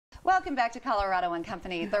Welcome back to Colorado and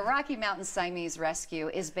Company. The Rocky Mountain Siamese Rescue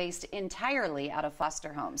is based entirely out of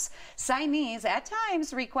foster homes. Siamese, at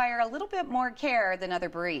times, require a little bit more care than other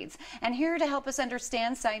breeds. And here to help us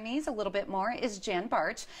understand Siamese a little bit more is Jen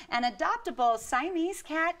Barch, an adoptable Siamese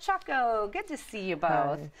cat, Choco. Good to see you both.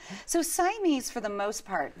 Hi. So Siamese, for the most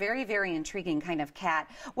part, very, very intriguing kind of cat.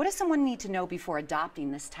 What does someone need to know before adopting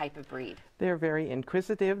this type of breed? They're very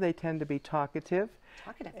inquisitive. They tend to be talkative.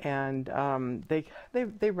 And they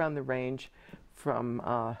run the range from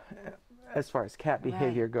as far as cat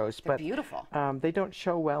behavior goes. They're beautiful. They don't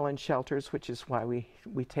show well in shelters, which is why we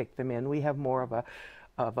take them in. We have more of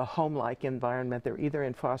a home-like environment. They're either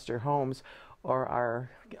in foster homes or our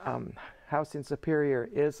house in Superior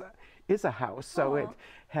is a house, so it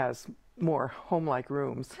has more home-like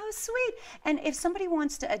rooms. How sweet. And if somebody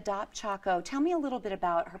wants to adopt Choco, tell me a little bit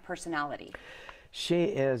about her personality. She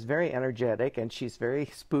is very energetic, and she's very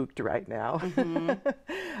spooked right now.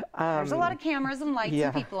 There's a lot of cameras and lights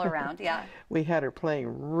and people around, We had her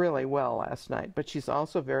playing really well last night, but she's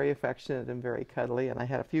also very affectionate and very cuddly, and I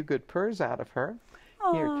had a few good purrs out of her.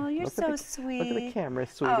 Oh, you're so sweet. Look at the camera,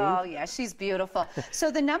 sweetie. Oh, yeah, she's beautiful. So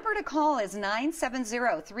the number to call is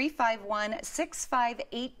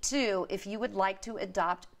 970-351-6582 if you would like to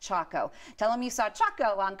adopt Choco. Tell them you saw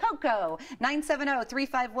Choco on Coco.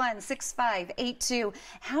 970-351-6582.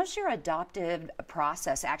 How's your adoptive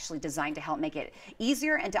process actually designed to help make it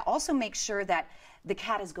easier and to also make sure that the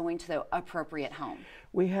cat is going to the appropriate home?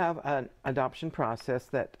 We have an adoption process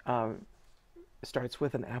that starts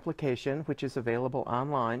with an application, which is available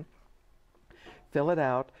online. Fill it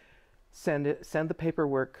out, send the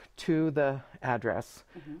paperwork to the address.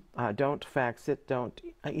 Don't fax it, don't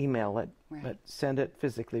email it, but send it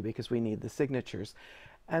physically because we need the signatures.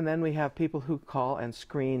 And then we have people who call and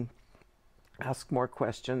screen, ask more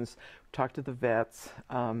questions, talk to the vets,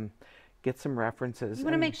 get some references. You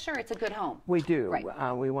want to make sure it's a good home. We do.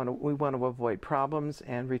 We want to avoid problems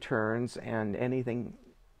and returns and anything.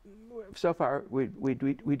 So far, we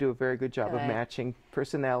do a very good job of matching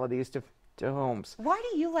personalities to homes. Why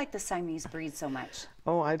do you like the Siamese breed so much?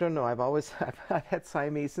 Oh, I don't know. I've had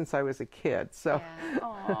Siamese since I was a kid. So.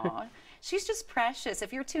 Aw, she's just precious.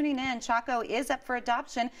 If you're tuning in, Choco is up for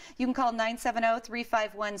adoption. You can call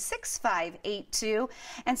 970-351-6582.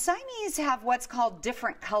 And Siamese have what's called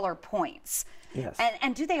different color points. Yes.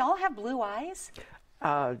 And do they all have blue eyes?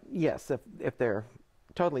 Yes, if they're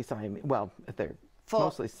totally Siamese. Well, if they're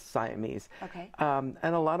mostly Siamese. Okay. And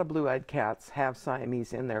a lot of blue-eyed cats have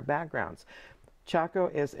Siamese in their backgrounds. Choco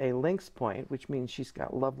is a lynx point, which means she's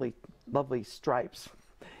got lovely, lovely stripes.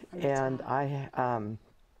 And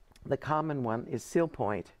the common one is seal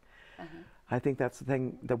point. I think that's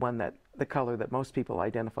the color that most people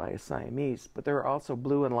identify as Siamese. But there are also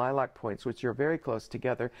blue and lilac points, which are very close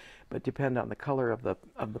together, but depend on the color of the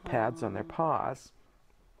pads on their paws.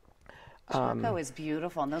 Choco is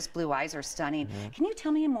beautiful, and those blue eyes are stunning. Can you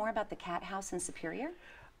tell me more about the cat house in Superior?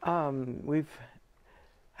 We've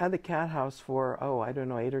had the cat house for, I don't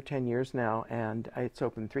know, 8 or 10 years now, and it's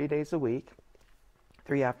open 3 days a week,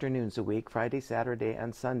 3 afternoons a week, Friday, Saturday,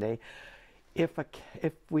 and Sunday. If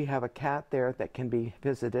we have a cat there that can be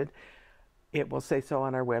visited, it will say so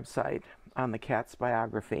on our website, on the cat's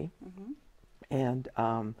biography. And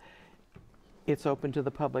it's open to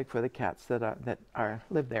the public for the cats that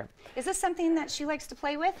live there. Is this something that she likes to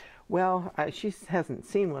play with? Well, she hasn't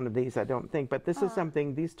seen one of these, I don't think, but this is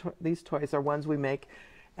something. These toys are ones we make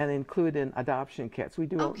and include in adoption kits. We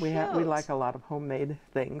do. We like a lot of homemade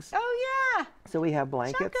things. Oh yeah. So we have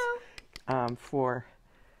blankets for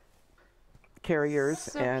carriers.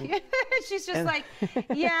 So cute. She's just like,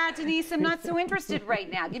 yeah, Denise, I'm not so interested right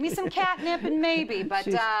now. Give me some catnip and maybe, but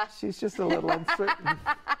she's just a little uncertain.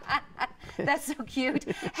 That's so cute.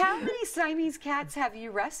 How many Siamese cats have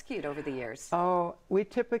you rescued over the years? Oh, we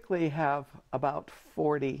typically have about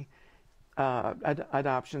 40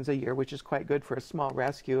 adoptions a year, which is quite good for a small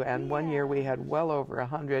rescue. And one year we had well over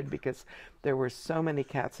 100 because there were so many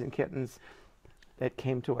cats and kittens that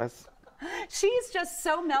came to us. She's just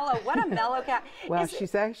so mellow. What a mellow cat. Well,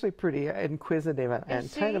 she's actually pretty inquisitive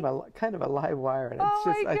and kind of a live wire. And it's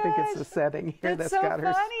I think it's the setting here that's got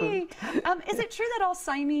her spooked. Is it true that all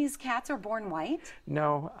Siamese cats are born white?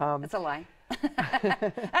 No. That's a lie.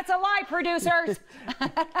 That's a lie, producers.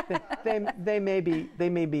 they may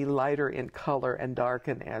be lighter in color and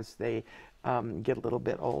darken as they get a little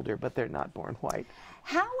bit older, but they're not born white.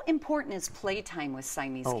 How important is playtime with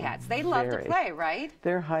Siamese cats? They love to play, right?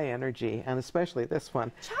 They're high energy, and especially this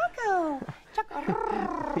one. Choco!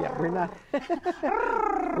 Yeah, we're not.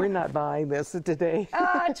 We're not buying this today.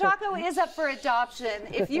 Choco is up for adoption.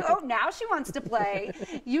 If you, now she wants to play.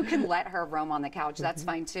 You can let her roam on the couch. That's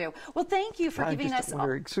fine too. Well, thank you for giving us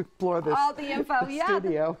explore this all the info.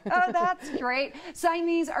 studio. Oh, that's great.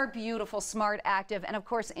 Siamese are beautiful, smart, active, and of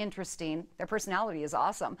course interesting. Their personality is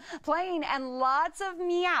awesome. Playing and lots of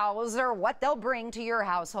meows are what they'll bring to your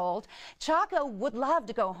household. Choco would love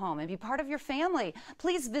to go home and be part of your family.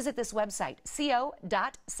 Please visit this website,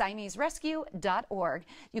 co.siameserescue.org.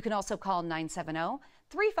 You can also call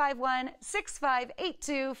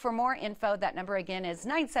 970-351-6582 for more info. That number again is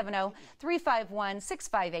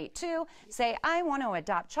 970-351-6582. Say, I want to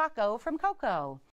adopt Choco from Coco.